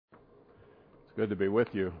Good to be with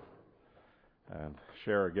you and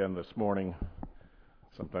share again this morning.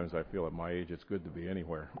 Sometimes I feel at my age it's good to be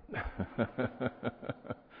anywhere.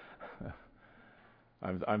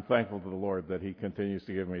 I'm thankful to the Lord that He continues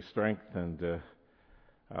to give me strength, and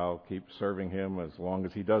I'll keep serving Him as long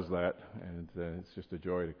as He does that. And it's just a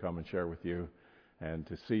joy to come and share with you and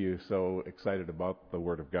to see you so excited about the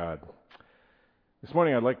Word of God. This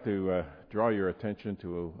morning I'd like to draw your attention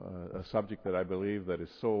to a subject that I believe that is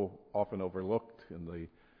so often overlooked in the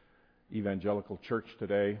evangelical church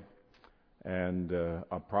today, and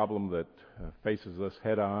a problem that faces us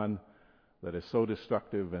head on that is so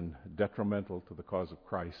destructive and detrimental to the cause of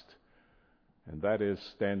Christ, and that is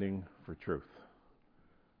standing for truth.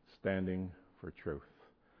 Standing for truth.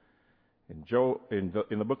 In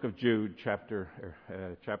the book of Jude, chapter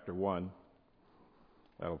 1,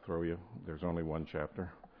 that'll throw you. There's only one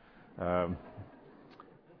chapter.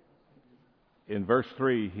 In verse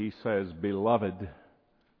 3, he says, "Beloved,"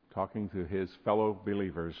 talking to his fellow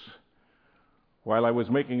believers, "while I was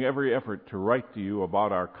making every effort to write to you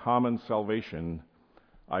about our common salvation,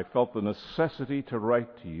 I felt the necessity to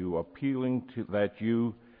write to you, appealing to that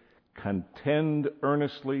you contend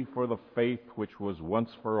earnestly for the faith which was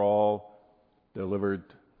once for all delivered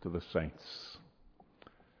to the saints."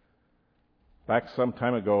 Back some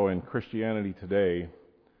time ago in Christianity Today,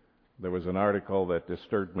 there was an article that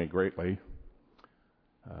disturbed me greatly.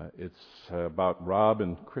 It's about Rob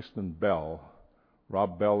and Kristen Bell.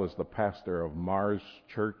 Rob Bell is the pastor of Mars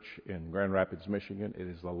Church in Grand Rapids, Michigan. It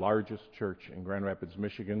is the largest church in Grand Rapids,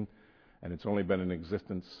 Michigan, and it's only been in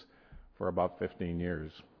existence for about 15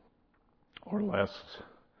 years or less.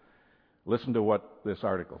 Listen to what this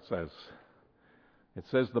article says. It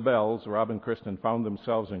says, "The Bells, Rob and Kristen, found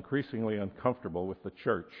themselves increasingly uncomfortable with the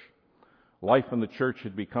church. Life in the church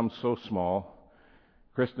had become so small.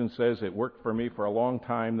 Kristen says, it worked for me for a long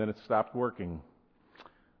time, then it stopped working.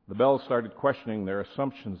 The Bells started questioning their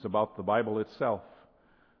assumptions about the Bible itself,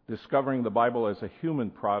 discovering the Bible as a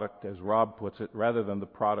human product, as Rob puts it, rather than the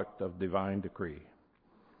product of divine decree.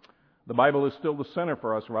 The Bible is still the center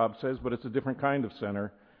for us," Rob says, "but it's a different kind of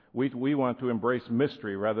center. We want to embrace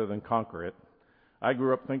mystery rather than conquer it. I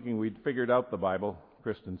grew up thinking we'd figured out the Bible,"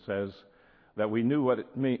 Kristen says, that we knew what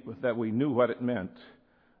it meant.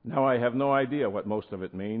 Now I have no idea what most of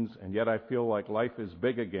it means, and yet I feel like life is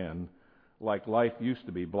big again, like life used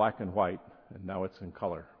to be black and white, and now it's in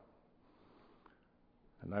color."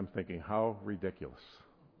 And I'm thinking, how ridiculous.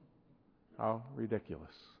 How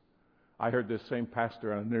ridiculous. I heard this same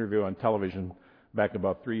pastor on an interview on television back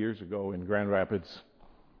about 3 years ago in Grand Rapids,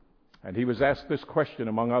 and he was asked this question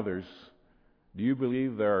among others: "Do you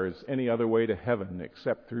believe there is any other way to heaven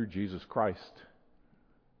except through Jesus Christ?"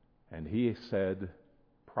 And he said,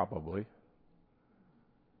 "Probably."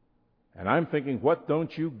 And I'm thinking, what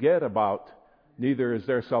don't you get about "Neither is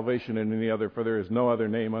there salvation in any other, for there is no other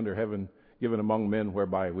name under heaven given among men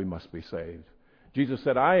whereby we must be saved"? Jesus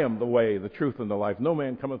said, "I am the way, the truth, and the life. No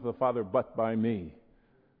man cometh to the Father but by me."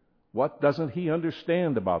 What doesn't he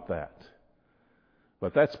understand about that?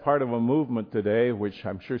 But that's part of a movement today, which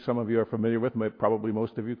I'm sure some of you are familiar with, probably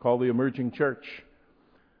most of you, call the emerging church.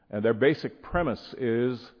 And their basic premise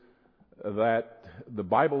is that the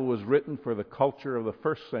Bible was written for the culture of the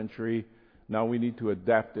first century. Now we need to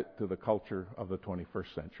adapt it to the culture of the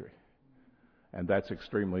 21st century. And that's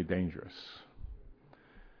extremely dangerous.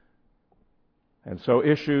 And so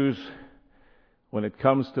issues, when it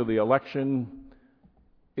comes to the election,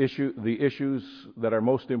 the issues that are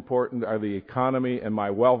most important are the economy and my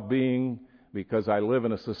well-being, because I live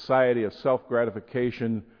in a society of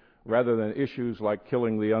self-gratification, rather than issues like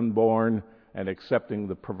killing the unborn and accepting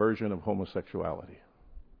the perversion of homosexuality.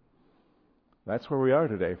 That's where we are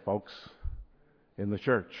today, folks, in the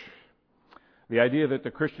church. The idea that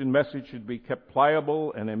the Christian message should be kept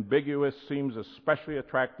pliable and ambiguous seems especially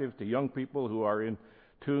attractive to young people who are in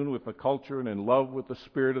tune with the culture and in love with the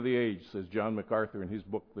spirit of the age, says John MacArthur in his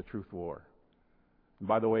book, The Truth War. And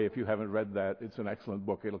by the way, if you haven't read that, it's an excellent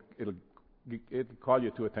book. It'll call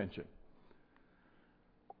you to attention.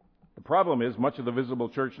 The problem is, much of the visible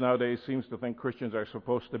church nowadays seems to think Christians are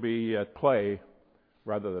supposed to be at play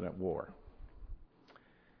rather than at war.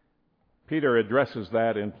 Paul addresses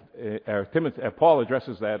that in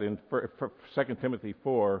 2 Timothy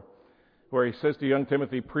 4, where he says to young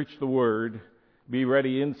Timothy, "Preach the word, be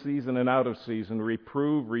ready in season and out of season,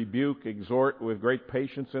 reprove, rebuke, exhort with great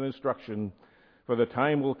patience and instruction, for the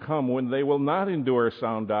time will come when they will not endure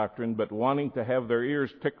sound doctrine, but wanting to have their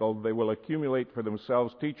ears tickled, they will accumulate for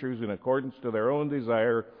themselves teachers in accordance to their own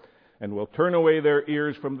desire, and will turn away their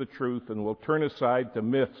ears from the truth, and will turn aside to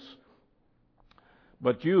myths.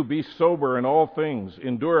 But you be sober in all things,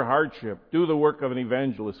 endure hardship, do the work of an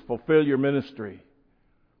evangelist, fulfill your ministry.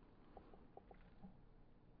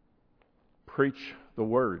 Preach the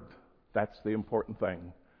Word. That's the important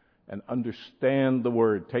thing. And understand the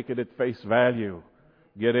Word. Take it at face value.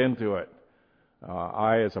 Get into it.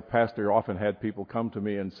 I, as a pastor, often had people come to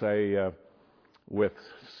me and say, with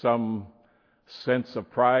some sense of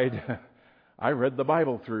pride, I read the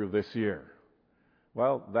Bible through this year.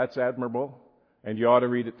 Well, that's admirable, and you ought to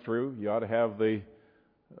read it through. You ought to have the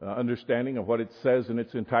understanding of what it says in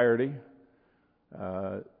its entirety.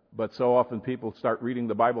 But so often people start reading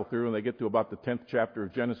the Bible through and they get to about the 10th chapter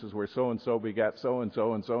of Genesis where so-and-so begat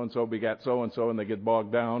so-and-so and so-and-so begat so-and-so, and they get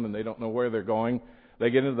bogged down and they don't know where they're going. They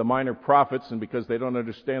get into the minor prophets, and because they don't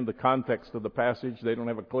understand the context of the passage, they don't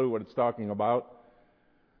have a clue what it's talking about.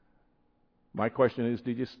 My question is,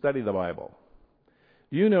 did you study the Bible?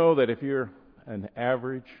 Do you know that if you're an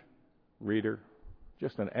average reader,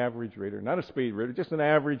 just an average reader, not a speed reader, just an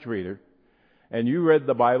average reader, and you read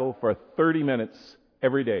the Bible for 30 minutes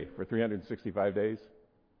every day for 365 days,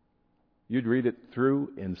 you'd read it through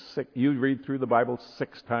you'd read through the Bible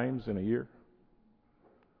 6 times in a year?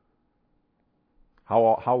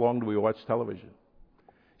 How long do we watch television?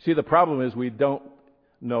 See, the problem is we don't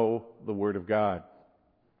know the Word of God.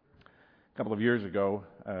 A couple of years ago,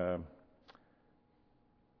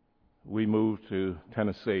 we moved to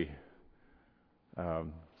Tennessee.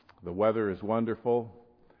 The weather is wonderful.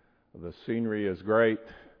 The scenery is great.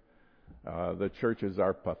 The churches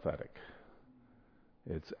are pathetic.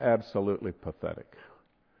 It's absolutely pathetic.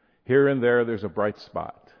 Here and there's a bright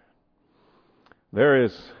spot. There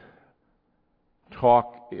is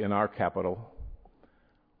talk in our capital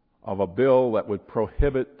of a bill that would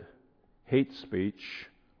prohibit hate speech,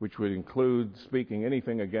 which would include speaking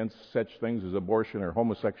anything against such things as abortion or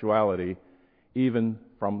homosexuality, even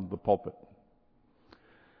from the pulpit.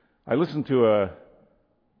 I listened to a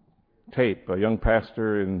tape, a young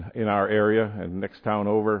pastor in our area and next town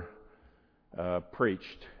over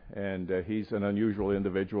preached, and he's an unusual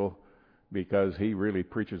individual because he really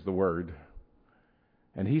preaches the Word.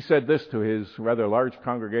 And he said this to his rather large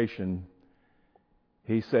congregation.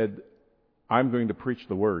 He said, I'm going to preach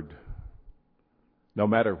the Word, no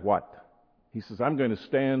matter what. He says, I'm going to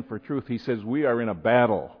stand for truth. He says, we are in a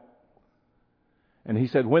battle. And he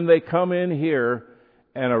said, when they come in here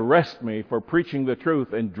and arrest me for preaching the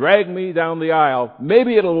truth and drag me down the aisle,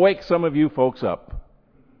 maybe it'll wake some of you folks up.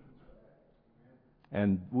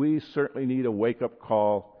 And we certainly need a wake-up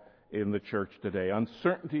call in the church today.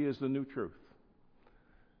 Uncertainty is the new truth.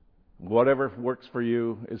 Whatever works for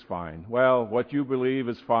you is fine. Well, what you believe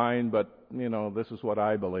is fine, but, this is what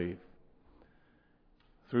I believe.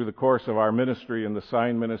 Through the course of our ministry and the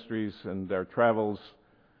sign ministries and our travels,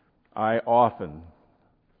 I often,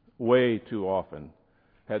 way too often,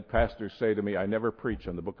 had pastors say to me, I never preach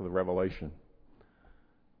on the book of the Revelation.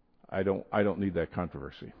 I don't need that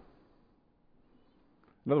controversy.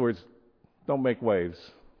 In other words, don't make waves.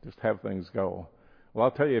 Just have things go. Well,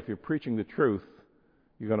 I'll tell you, if you're preaching the truth,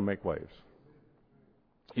 you're going to make waves.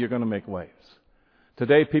 You're going to make waves.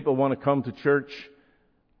 Today, people want to come to church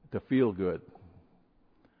to feel good.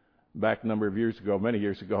 Back a number of years ago, many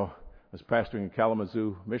years ago, I was pastoring in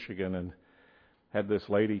Kalamazoo, Michigan, and had this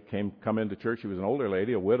lady come into church. She was an older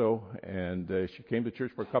lady, a widow, and she came to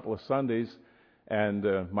church for a couple of Sundays.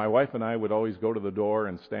 And my wife and I would always go to the door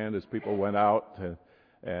and stand as people went out.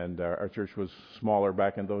 And our church was smaller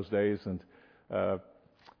back in those days, and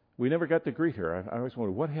we never got to greet her. I always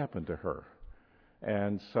wondered what happened to her.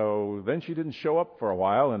 And so then she didn't show up for a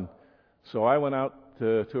while, and so I went out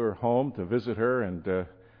to her home to visit her and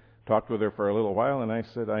talked with her for a little while, and I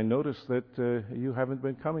said, I noticed that you haven't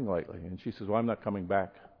been coming lately. And she says, well, I'm not coming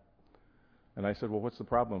back. And I said, well, what's the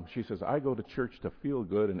problem? She says, I go to church to feel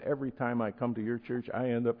good, and every time I come to your church, I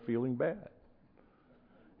end up feeling bad.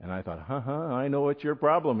 And I thought, I know what your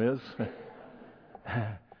problem is.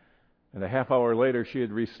 And a half hour later, she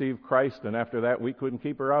had received Christ, and after that, we couldn't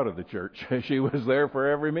keep her out of the church. She was there for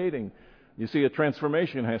every meeting. You see, a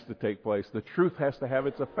transformation has to take place. The truth has to have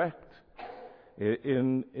its effect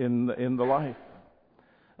in the life.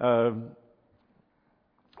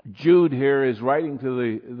 Jude here is writing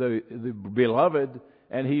to the beloved,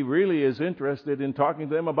 and he really is interested in talking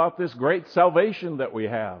to them about this great salvation that we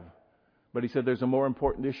have. But he said there's a more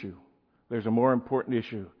important issue. There's a more important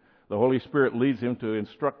issue. The Holy Spirit leads him to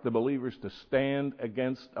instruct the believers to stand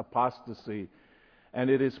against apostasy. And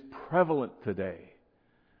it is prevalent today.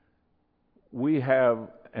 We have,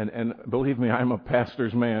 and believe me, I'm a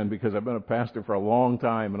pastor's man because I've been a pastor for a long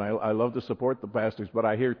time, and I love to support the pastors, but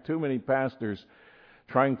I hear too many pastors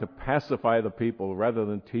trying to pacify the people rather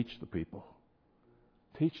than teach the people.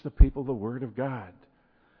 Teach the people the Word of God.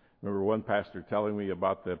 Remember one pastor telling me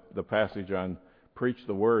about the passage on preach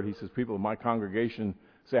the Word. He says, people in my congregation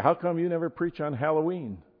say, how come you never preach on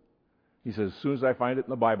Halloween? He says, as soon as I find it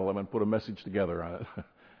in the Bible, I'm going to put a message together on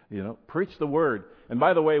it. Preach the Word. And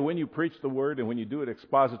by the way, when you preach the Word and when you do it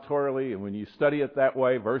expositorily and when you study it that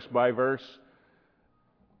way, verse by verse,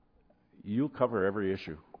 you'll cover every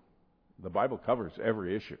issue. The Bible covers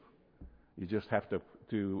every issue. You just have to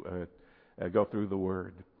go through the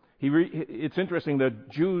Word. It's interesting that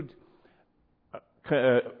Jude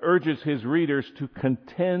urges his readers to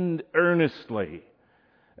contend earnestly.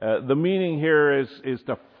 The meaning here is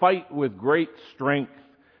to fight with great strength,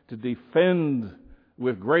 to defend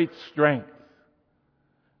with great strength.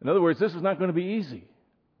 In other words, this is not going to be easy.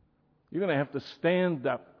 You're going to have to stand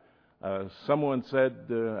up. Someone said,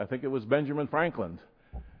 I think it was Benjamin Franklin,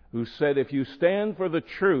 who said, if you stand for the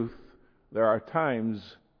truth, there are times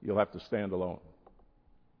you'll have to stand alone.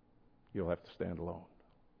 You'll have to stand alone.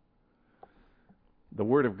 The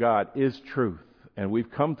Word of God is truth. And we've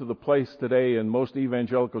come to the place today in most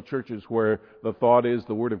evangelical churches where the thought is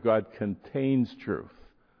the Word of God contains truth.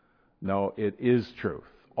 No, it is truth.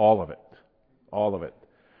 All of it. All of it.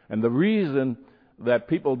 And the reason that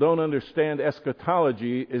people don't understand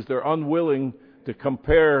eschatology is they're unwilling to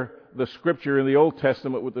compare the Scripture in the Old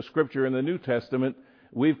Testament with the Scripture in the New Testament.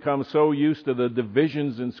 We've come so used to the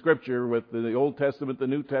divisions in Scripture with the Old Testament, the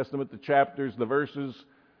New Testament, the chapters, the verses,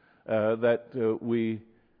 that we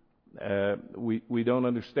don't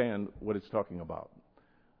understand what it's talking about.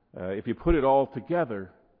 If you put it all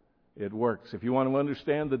together, it works. If you want to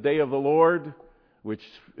understand the day of the Lord, which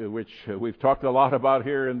we've talked a lot about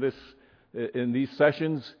here in these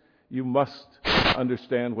sessions, you must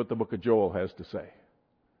understand what the book of Joel has to say.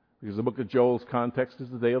 Because the book of Joel's context is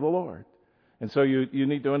the day of the Lord. And so you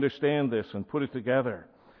need to understand this and put it together.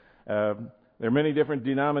 There are many different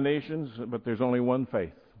denominations, but there's only one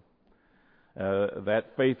faith.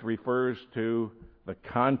 That faith refers to the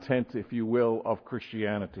content, if you will, of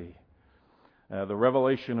Christianity. The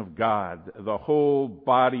revelation of God, the whole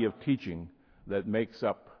body of teaching that makes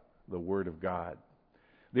up the Word of God.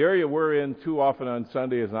 The area we're in too often on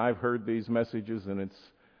Sunday is, and I've heard these messages, and it's,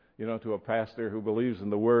 to a pastor who believes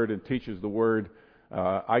in the Word and teaches the Word,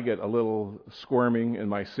 I get a little squirming in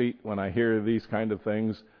my seat when I hear these kind of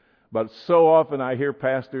things. But so often I hear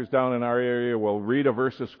pastors down in our area will read a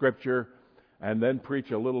verse of Scripture and then preach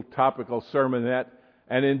a little topical sermonette,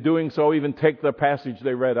 and in doing so even take the passage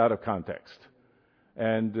they read out of context.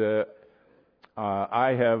 And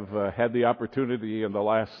I have had the opportunity in the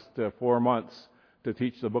last 4 months to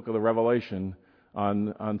teach the book of the Revelation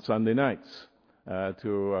on Sunday nights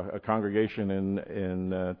to a congregation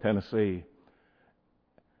in Tennessee.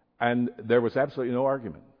 And there was absolutely no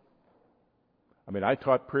argument. I mean, I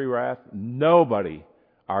taught pre-wrath. Nobody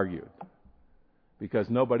argued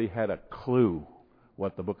because nobody had a clue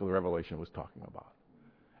what the book of the Revelation was talking about.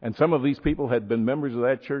 And some of these people had been members of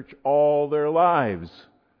that church all their lives.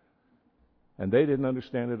 And they didn't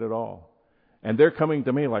understand it at all. And they're coming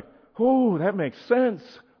to me like, oh, that makes sense.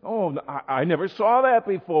 Oh, I never saw that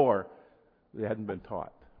before. They hadn't been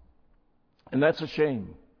taught. And that's a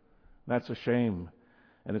shame. That's a shame.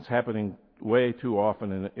 And it's happening way too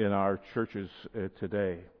often in our churches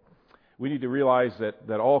today. We need to realize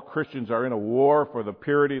that all Christians are in a war for the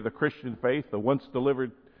purity of the Christian faith, the once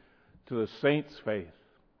delivered to the saints' faith.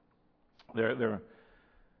 There's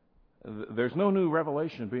no new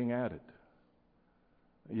revelation being added.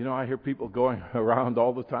 I hear people going around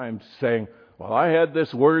all the time saying, well, I had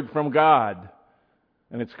this word from God,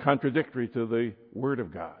 and it's contradictory to the Word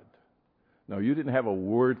of God. No, you didn't have a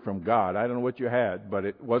word from God. I don't know what you had, but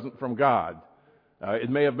it wasn't from God. It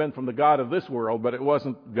may have been from the God of this world, but it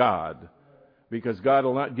wasn't God. Because God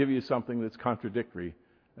will not give you something that's contradictory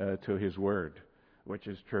to His Word, which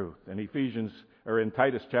is truth. In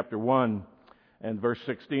Titus chapter 1 and verse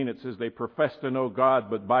 16, it says, they profess to know God,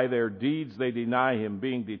 but by their deeds they deny Him,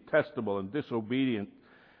 being detestable and disobedient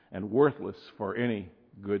and worthless for any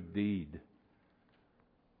good deed.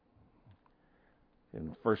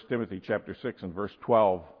 In 1 Timothy chapter 6 and verse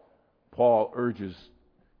 12, Paul urges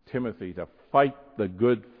Timothy to fight the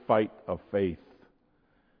good fight of faith.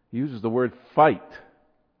 He uses the word fight.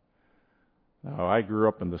 Now, I grew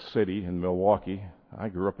up in the city in Milwaukee. I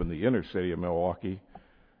grew up in the inner city of Milwaukee.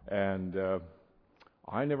 And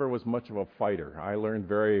I never was much of a fighter. I learned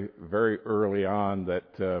very, very early on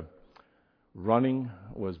that running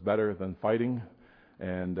was better than fighting.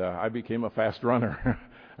 And I became a fast runner.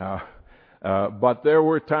 But there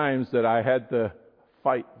were times that I had to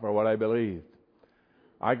fight for what I believed.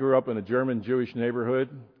 I grew up in a German Jewish neighborhood.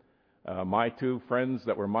 My two friends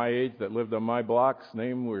that were my age that lived on my block's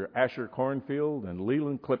name were Asher Cornfield and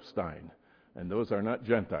Leland Klipstein. And those are not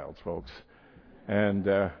Gentiles, folks.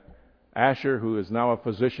 And Asher, who is now a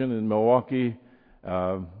physician in Milwaukee,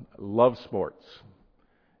 loves sports.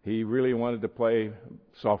 He really wanted to play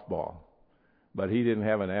softball, but he didn't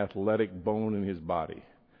have an athletic bone in his body.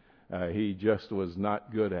 He just was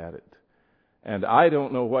not good at it. And I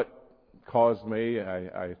don't know what caused me.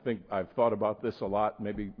 I think I've thought about this a lot.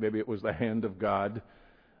 Maybe it was the hand of God.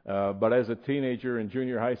 But as a teenager in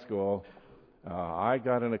junior high school, I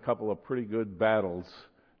got in a couple of pretty good battles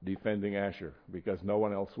defending Asher because no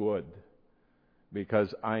one else would.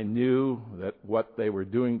 Because I knew that what they were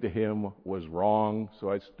doing to him was wrong,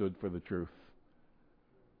 so I stood for the truth.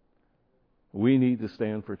 We need to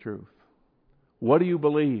stand for truth. What do you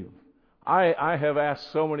believe? I have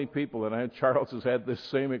asked so many people, and Charles has had this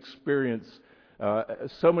same experience.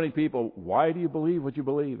 So many people, why do you believe what you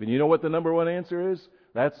believe? And you know what the number one answer is?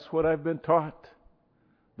 That's what I've been taught.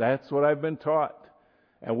 That's what I've been taught.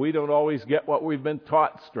 And we don't always get what we've been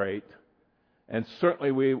taught straight. And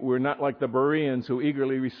certainly we're not like the Bereans who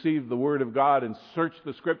eagerly receive the Word of God and search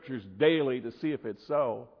the Scriptures daily to see if it's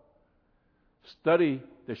so. Study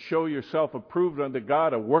to show yourself approved unto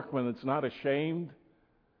God, a workman that's not ashamed.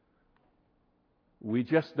 We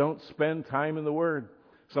just don't spend time in the Word.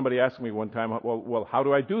 Somebody asked me one time, well, how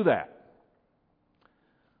do I do that?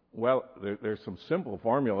 Well, there's some simple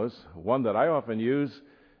formulas. One that I often use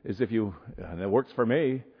is and it works for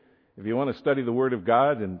me, if you want to study the Word of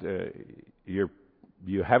God and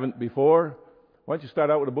you haven't before, why don't you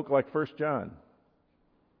start out with a book like 1 John?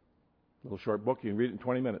 A little short book, you can read it in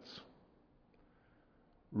 20 minutes.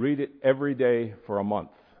 Read it every day for a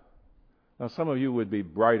month. Now, some of you would be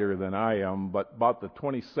brighter than I am, but about the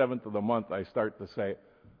 27th of the month, I start to say,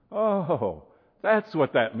 oh, that's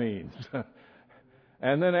what that means.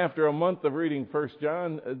 And then after a month of reading 1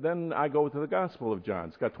 John, then I go to the Gospel of John.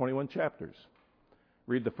 It's got 21 chapters.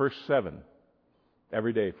 Read the first 7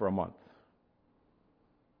 every day for a month.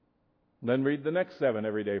 Then read the next 7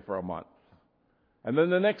 every day for a month. And then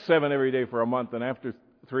the next 7 every day for a month. And after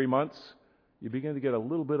 3 months, you begin to get a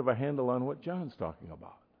little bit of a handle on what John's talking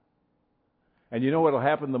about. And you know what will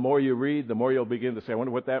happen? The more you read, the more you'll begin to say, I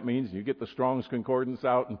wonder what that means. And you get the Strong's Concordance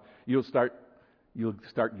out, and you'll start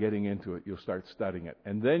getting into it. You'll start studying it.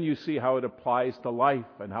 And then you see how it applies to life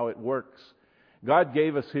and how it works. God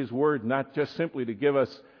gave us His Word not just simply to give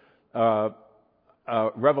us a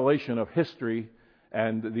revelation of history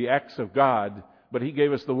and the acts of God, but He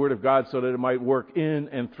gave us the Word of God so that it might work in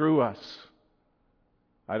and through us.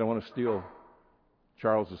 I don't want to steal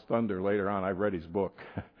Charles's thunder later on. I've read his book.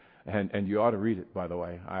 And you ought to read it, by the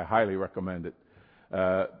way. I highly recommend it.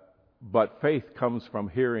 But faith comes from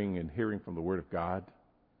hearing, and hearing from the Word of God.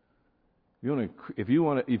 If you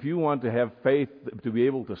want to have faith to be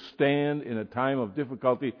able to stand in a time of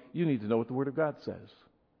difficulty, you need to know what the Word of God says.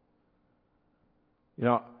 You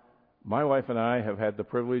know, my wife and I have had the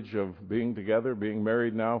privilege of being together, being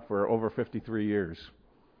married now for over 53 years.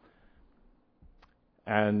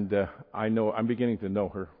 And I'm beginning to know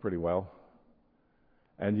her pretty well.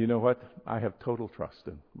 And you know what? I have total trust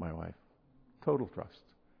in my wife. Total trust.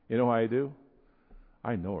 You know how I do?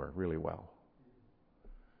 I know her really well.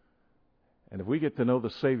 And if we get to know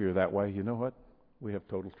the Savior that way, you know what? We have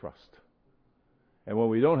total trust. And when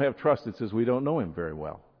we don't have trust, it says we don't know Him very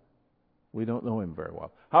well. We don't know Him very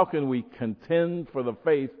well. How can we contend for the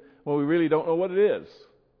faith when we really don't know what it is?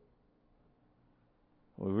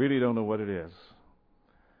 We really don't know what it is.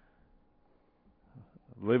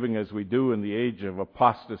 Living as we do in the age of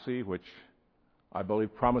apostasy, which I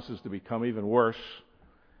believe promises to become even worse,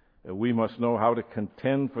 we must know how to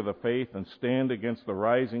contend for the faith and stand against the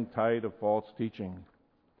rising tide of false teaching.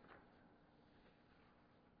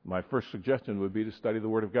 My first suggestion would be to study the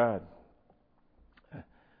Word of God.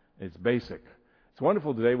 It's basic. It's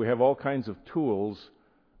wonderful today. We have all kinds of tools,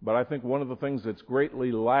 but I think one of the things that's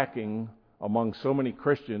greatly lacking among so many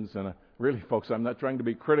Christians, and really, folks, I'm not trying to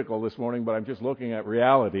be critical this morning, but I'm just looking at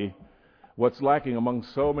reality. What's lacking among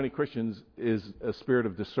so many Christians is a spirit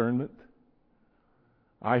of discernment.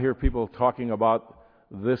 I hear people talking about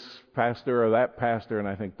this pastor or that pastor, and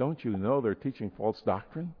I think, don't you know they're teaching false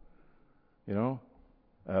doctrine? You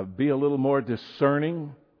know, be a little more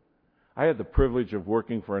discerning. I had the privilege of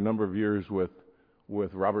working for a number of years with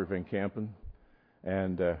Robert Van Kampen,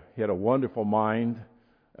 and he had a wonderful mind.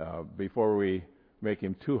 Before we make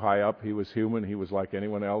him too high up, he was human. He was like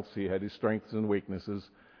anyone else. He had his strengths and weaknesses,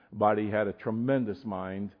 but he had a tremendous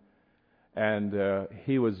mind, and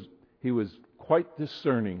he was quite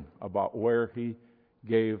discerning about where he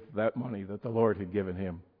gave that money that the Lord had given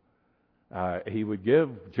him. He would give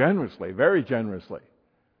generously, very generously.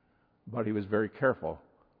 But he was very careful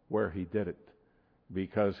where he did it,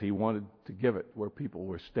 because he wanted to give it where people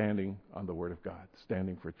were standing on the Word of God,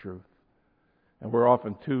 standing for truth. And we're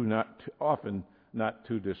often not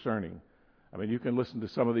too discerning. I mean, you can listen to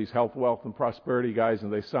some of these health, wealth, and prosperity guys,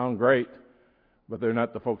 and they sound great, but they're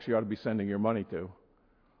not the folks you ought to be sending your money to.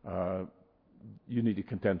 You need to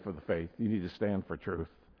contend for the faith. You need to stand for truth.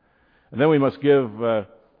 And then we must give an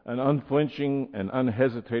unflinching and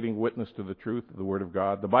unhesitating witness to the truth of the Word of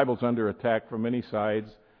God. The Bible's under attack from many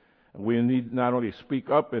sides. We need not only speak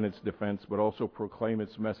up in its defense, but also proclaim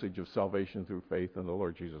its message of salvation through faith in the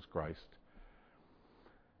Lord Jesus Christ.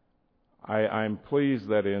 I'm pleased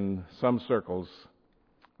that in some circles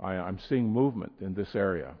I'm seeing movement in this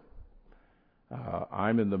area.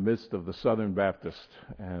 I'm in the midst of the Southern Baptist,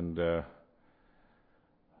 and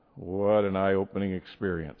what an eye-opening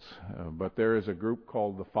experience. But there is a group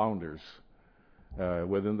called the Founders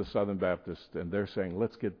within the Southern Baptist, and they're saying,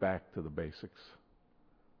 let's get back to the basics.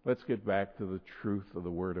 Let's get back to the truth of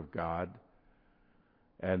the Word of God.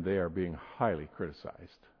 And they are being highly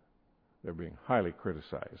criticized. They're being highly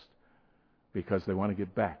criticized because they want to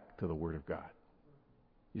get back to the Word of God.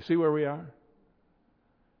 You see where we are?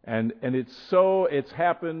 And it's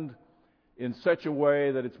happened in such a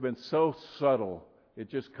way that it's been so subtle. It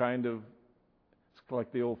just it's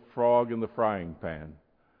like the old frog in the frying pan.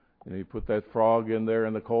 You put that frog in there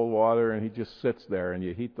in the cold water, and he just sits there, and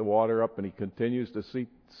you heat the water up, and he continues to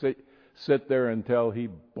sit there until he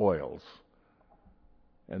boils.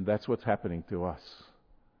 And that's what's happening to us.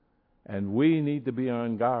 And we need to be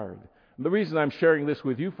on guard. And the reason I'm sharing this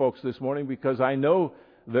with you folks this morning, because I know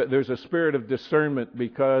that there's a spirit of discernment,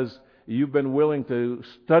 because you've been willing to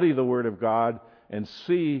study the Word of God and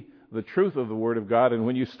see the truth of the Word of God. And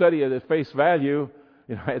when you study it at face value,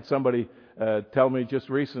 I had somebody tell me just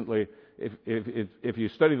recently, if you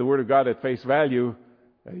study the Word of God at face value,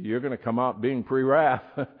 you're going to come out being pre-wrath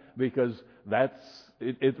because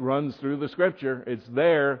it runs through the Scripture. It's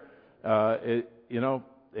there.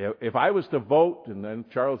 If I was to vote, and then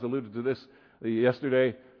Charles alluded to this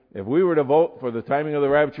yesterday, if we were to vote for the timing of the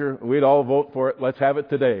rapture, we'd all vote for it. Let's have it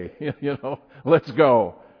today. Let's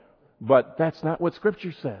go. But that's not what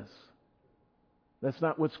Scripture says. That's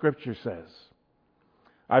not what Scripture says.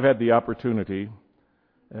 I've had the opportunity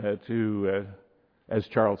to, as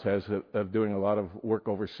Charles has, of doing a lot of work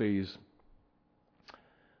overseas.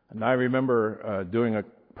 And I remember doing a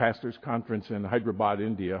pastors' conference in Hyderabad,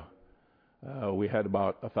 India. We had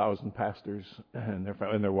about 1,000 pastors and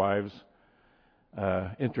their wives.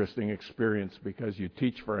 Interesting experience, because you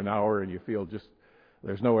teach for an hour and you feel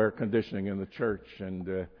there's no air conditioning in the church, and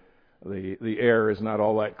the air is not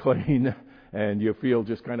all that clean, and you feel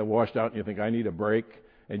just kind of washed out, and you think, I need a break.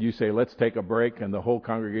 And you say, let's take a break, and the whole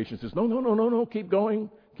congregation says, no, keep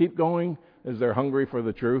going, as they're hungry for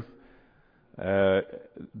the truth.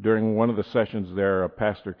 During one of the sessions there, a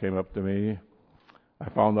pastor came up to me. I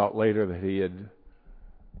found out later that he had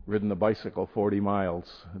ridden a bicycle 40 miles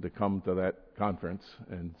to come to that conference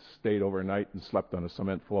and stayed overnight and slept on a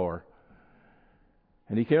cement floor.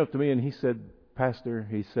 And he came up to me and he said, Pastor,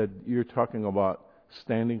 you're talking about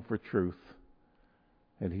standing for truth.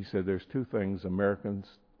 And he said, there's two things Americans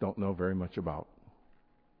don't know very much about.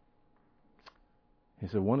 He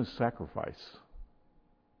said, one is sacrifice,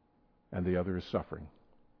 and the other is suffering.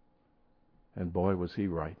 And boy, was he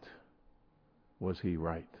right. Was he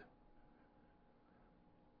right.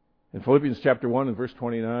 In Philippians chapter 1 and verse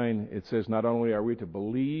 29, it says, not only are we to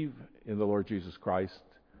believe in the Lord Jesus Christ,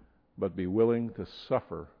 but be willing to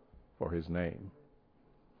suffer for His name.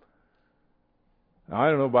 Now, I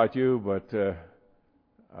don't know about you, but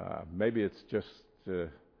maybe it's just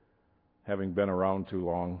having been around too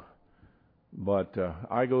long. But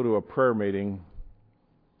I go to a prayer meeting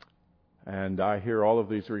and I hear all of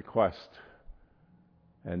these requests.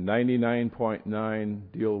 And 99.9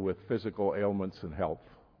 deal with physical ailments and health.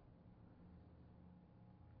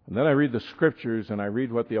 And then I read the Scriptures and I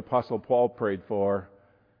read what the Apostle Paul prayed for.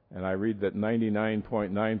 And I read that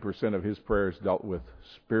 99.9% of his prayers dealt with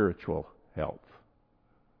spiritual health.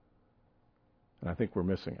 And I think we're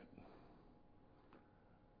missing it.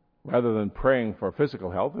 Rather than praying for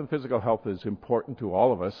physical health, and physical health is important to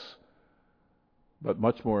all of us, but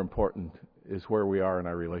much more important is where we are in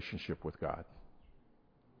our relationship with God.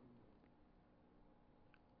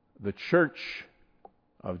 The Church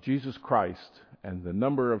of Jesus Christ and the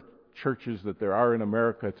number of churches that there are in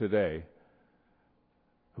America today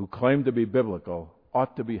who claim to be biblical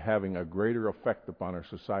ought to be having a greater effect upon our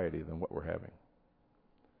society than what we're having.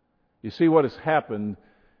 You see, what has happened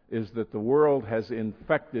is that the world has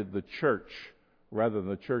infected the church rather than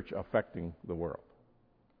the church affecting the world.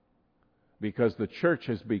 Because the church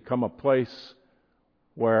has become a place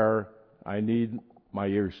where I need my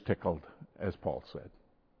ears tickled, as Paul said,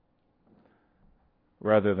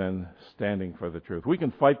 rather than standing for the truth. We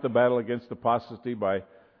can fight the battle against apostasy by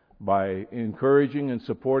encouraging and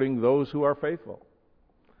supporting those who are faithful.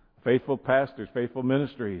 Faithful pastors, faithful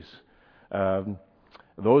ministries,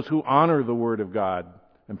 those who honor the Word of God.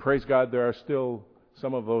 And praise God, there are still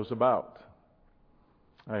some of those about.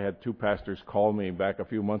 I had 2 pastors call me back a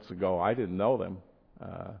few months ago. I didn't know them.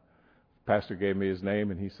 Pastor gave me his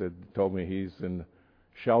name, and he told me he's in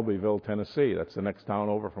Shelbyville, Tennessee. That's the next town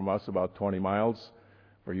over from us, about 20 miles.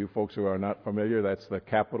 For you folks who are not familiar, that's the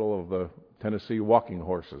capital of the Tennessee walking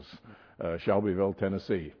horses, Shelbyville,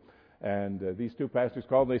 Tennessee. And these 2 pastors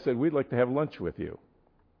called, and they said, "We'd like to have lunch with you."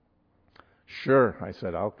 Sure, I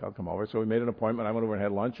said, I'll come over. So we made an appointment. I went over and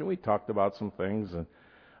had lunch, and we talked about some things. And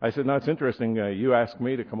I said, "Now, it's interesting. You asked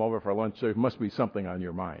me to come over for lunch. There must be something on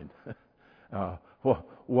your mind.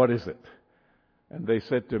 What is it?" And they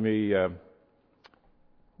said to me,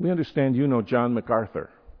 "We understand you know John MacArthur."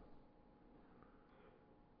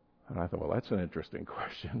 And I thought, well, that's an interesting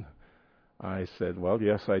question. I said, "Well,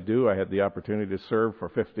 yes, I do. I had the opportunity to serve for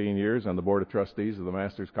 15 years on the Board of Trustees of the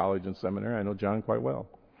Master's College and Seminary. I know John quite well."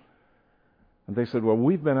 And they said, "Well,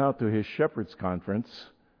 we've been out to his Shepherd's Conference,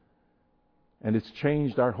 and it's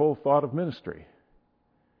changed our whole thought of ministry.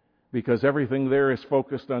 Because everything there is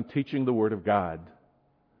focused on teaching the Word of God.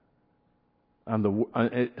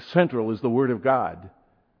 Central is the Word of God."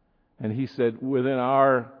 And he said, "Within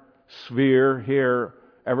our sphere here,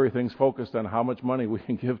 everything's focused on how much money we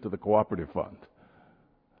can give to the cooperative fund."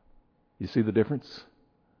 You see the difference?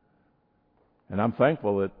 And I'm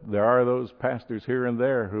thankful that there are those pastors here and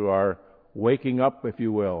there who are waking up, if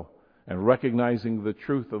you will, and recognizing the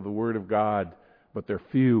truth of the Word of God, but they're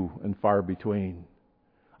few and far between.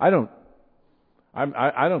 I don't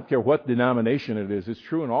care what denomination it is. It's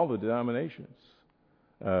true in all the denominations.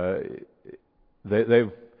 I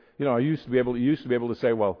used to be able to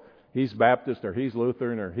say, well, he's Baptist or he's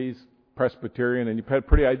Lutheran or he's Presbyterian, and you had a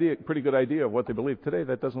pretty good idea of what they believe. Today,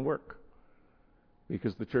 that doesn't work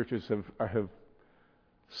because the churches have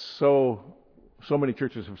so many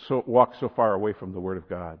churches have walked so far away from the Word of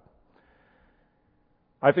God.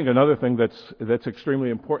 I think another thing that's extremely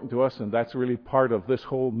important to us, and that's really part of this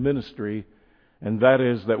whole ministry, and that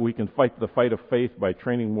is that we can fight the fight of faith by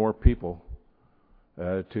training more people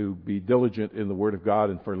to be diligent in the Word of God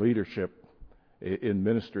and for leadership in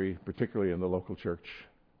ministry, particularly in the local church.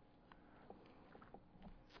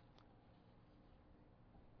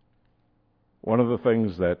 One of the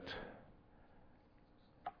things that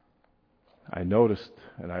I noticed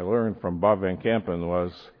and I learned from Bob Van Kampen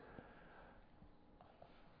was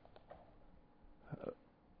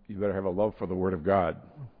you better have a love for the Word of God.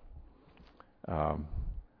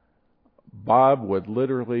 Bob would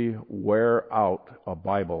literally wear out a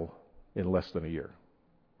Bible in less than a year.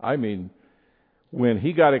 I mean, when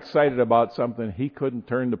he got excited about something, he couldn't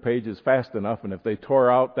turn the pages fast enough, and if they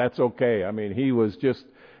tore out, that's okay. I mean, he was just,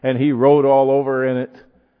 and he wrote all over in it.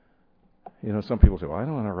 You know, some people say, well, I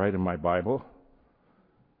don't want to write in my Bible.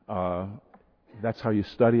 That's how you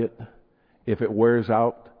study it. If it wears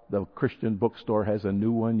out, the Christian bookstore has a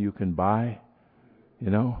new one you can buy. You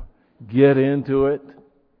know, get into it.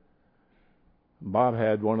 Bob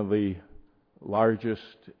had one of the largest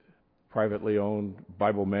privately owned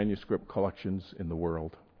Bible manuscript collections in the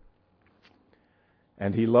world.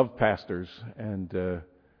 And he loved pastors. And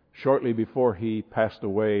shortly before he passed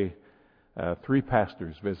away, 3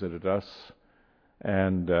 pastors visited us.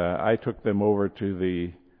 And I took them over to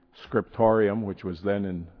the scriptorium, which was then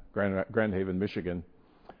in Grand Haven, Michigan,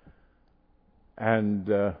 and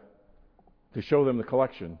to show them the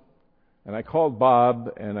collection. And I called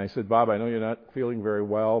Bob, and I said, Bob, I know you're not feeling very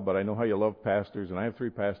well, but I know how you love pastors, and I have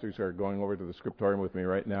 3 pastors who are going over to the scriptorium with me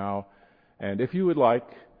right now. And if you would like,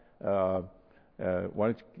 why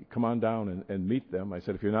don't you come on down and meet them? I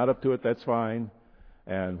said, if you're not up to it, that's fine.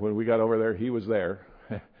 And when we got over there, he was there,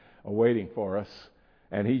 waiting for us.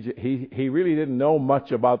 And he really didn't know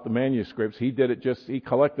much about the manuscripts. He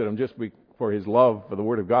collected them just for his love for the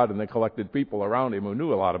Word of God, and then collected people around him who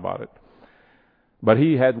knew a lot about it. But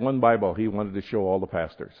he had one Bible he wanted to show all the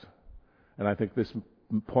pastors. And I think this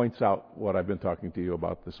points out what I've been talking to you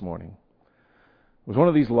about this morning. It was one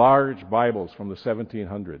of these large Bibles from the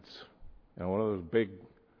 1700s. One of those big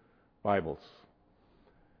Bibles.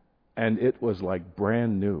 And it was like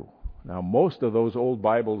brand new. Now, most of those old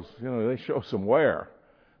Bibles, they show some wear.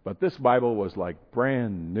 But this Bible was like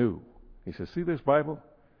brand new. He says, see this Bible?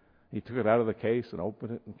 He took it out of the case and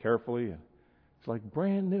opened it carefully. And it's like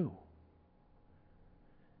brand new.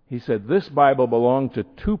 He said, this Bible belonged to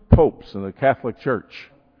 2 popes in the Catholic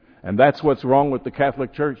Church. And that's what's wrong with the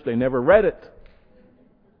Catholic Church. They never read it.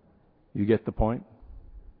 You get the point?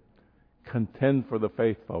 Contend for the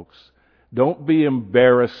faith, folks. Don't be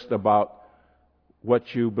embarrassed about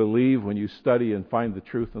what you believe when you study and find the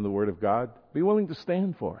truth in the Word of God. Be willing to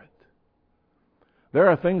stand for it. There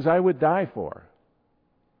are things I would die for.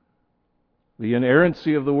 The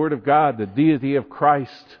inerrancy of the Word of God, the deity of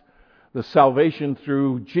Christ, the salvation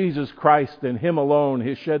through Jesus Christ and Him alone,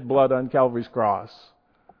 His shed blood on Calvary's cross.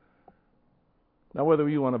 Now, whether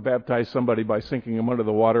you want to baptize somebody by sinking them under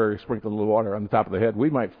the water or sprinkling the water on the top of the head, we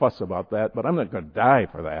might fuss about that, but I'm not going to die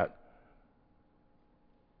for that.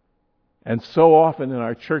 And so often in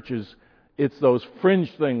our churches, it's those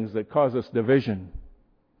fringe things that cause us division.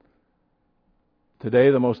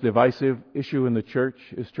 Today, the most divisive issue in the church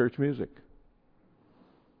is church music.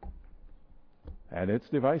 And it's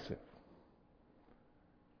divisive.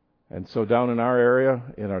 And so down in our area,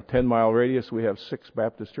 in our 10-mile radius, we have 6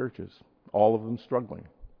 Baptist churches, all of them struggling.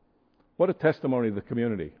 What a testimony to the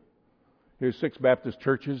community. Here's 6 Baptist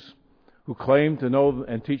churches who claim to know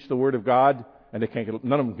and teach the Word of God, and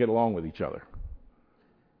none of them get along with each other.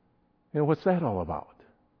 You know, what's that all about?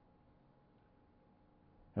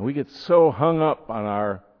 And we get so hung up on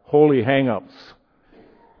our holy hang-ups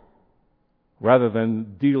rather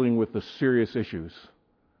than dealing with the serious issues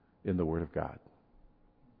in the Word of God.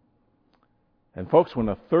 And folks, when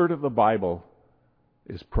 1/3 of the Bible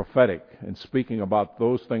is prophetic and speaking about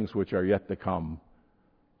those things which are yet to come,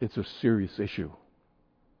 it's a serious issue.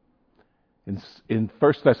 In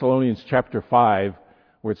 1 Thessalonians chapter 5,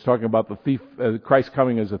 where it's talking about the thief, Christ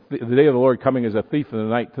coming as the day of the Lord coming as a thief in the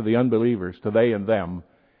night to the unbelievers, to they and them,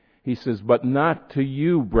 he says, but not to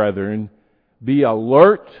you, brethren, be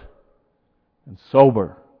alert and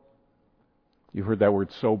sober. You've heard that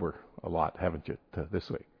word sober a lot, haven't you, this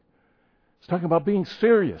week? It's talking about being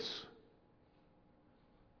serious.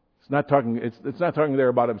 It's not talking there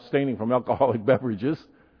about abstaining from alcoholic beverages.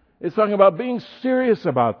 It's talking about being serious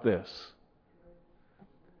about this.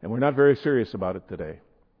 And we're not very serious about it today.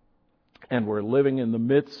 And we're living in the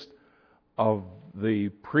midst of the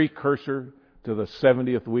precursor to the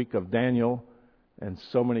 70th week of Daniel. And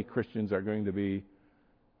so many Christians are going to be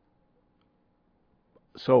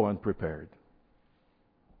so unprepared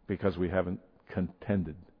because we haven't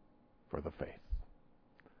contended for the faith.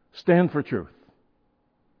 Stand for truth,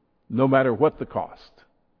 no matter what the cost.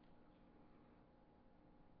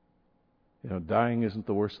 You know, dying isn't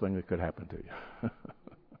the worst thing that could happen to you.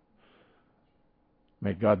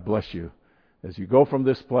 May God bless you as you go from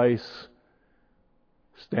this place,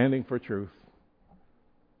 standing for truth.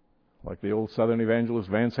 Like the old Southern evangelist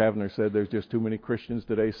Vance Havner said, there's just too many Christians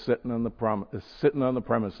today sitting on the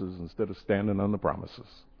premises instead of standing on the promises.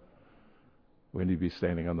 We need to be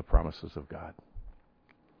standing on the promises of God.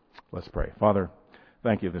 Let's pray. Father,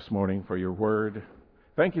 thank you this morning for your word.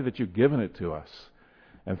 Thank you that you've given it to us.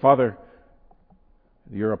 And Father,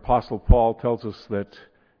 your Apostle Paul tells us that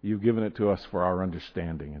you've given it to us for our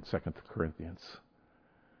understanding in 2 Corinthians.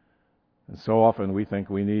 And so often we think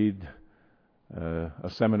we need a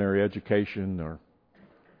seminary education or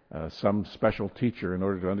some special teacher in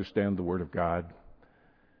order to understand the Word of God.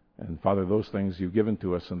 And Father, those things you've given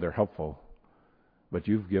to us and they're helpful. But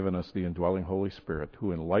you've given us the indwelling Holy Spirit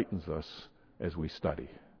who enlightens us as we study.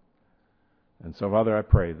 And so, Father, I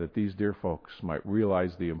pray that these dear folks might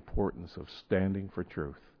realize the importance of standing for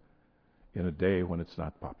truth in a day when it's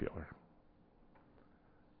not popular.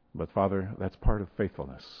 But, Father, that's part of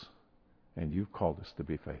faithfulness, and you've called us to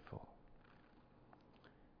be faithful.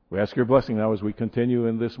 We ask your blessing now as we continue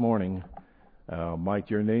in this morning. Might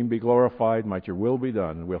your name be glorified, might your will be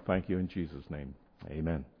done, and we'll thank you in Jesus' name.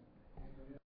 Amen.